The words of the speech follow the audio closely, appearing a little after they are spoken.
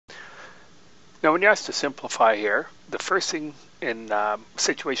Now when you're asked to simplify here, the first thing in a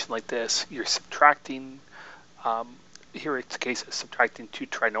situation like this, you're subtracting, here it's a case of subtracting two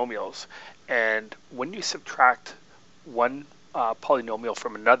trinomials. And when you subtract one polynomial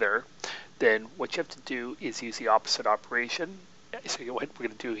from another, then what you have to do is use the opposite operation. So what we're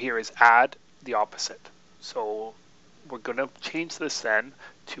going to do here is add the opposite. So we're going to change this then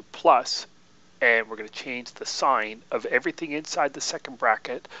to plus, and we're going to change the sign of everything inside the second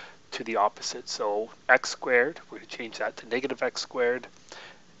bracket to the opposite. So x squared, we're going to change that to negative x squared.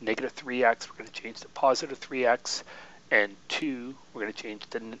 Negative 3x, we're going to change to positive 3x. And 2, we're going to change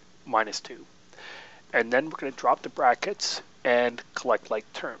to minus 2. And then we're going to drop the brackets and collect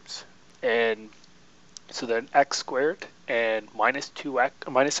like terms. And so then x squared and minus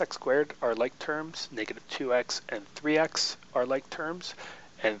x squared are like terms, negative 2x and 3x are like terms,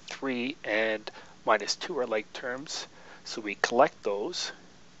 and 3 and minus 2 are like terms. So we collect those,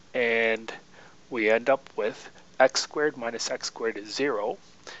 and we end up with x squared minus x squared is 0.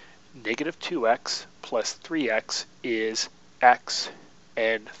 Negative 2x plus 3x is x,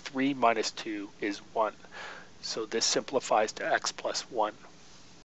 and 3 minus 2 is 1. So this simplifies to x plus 1.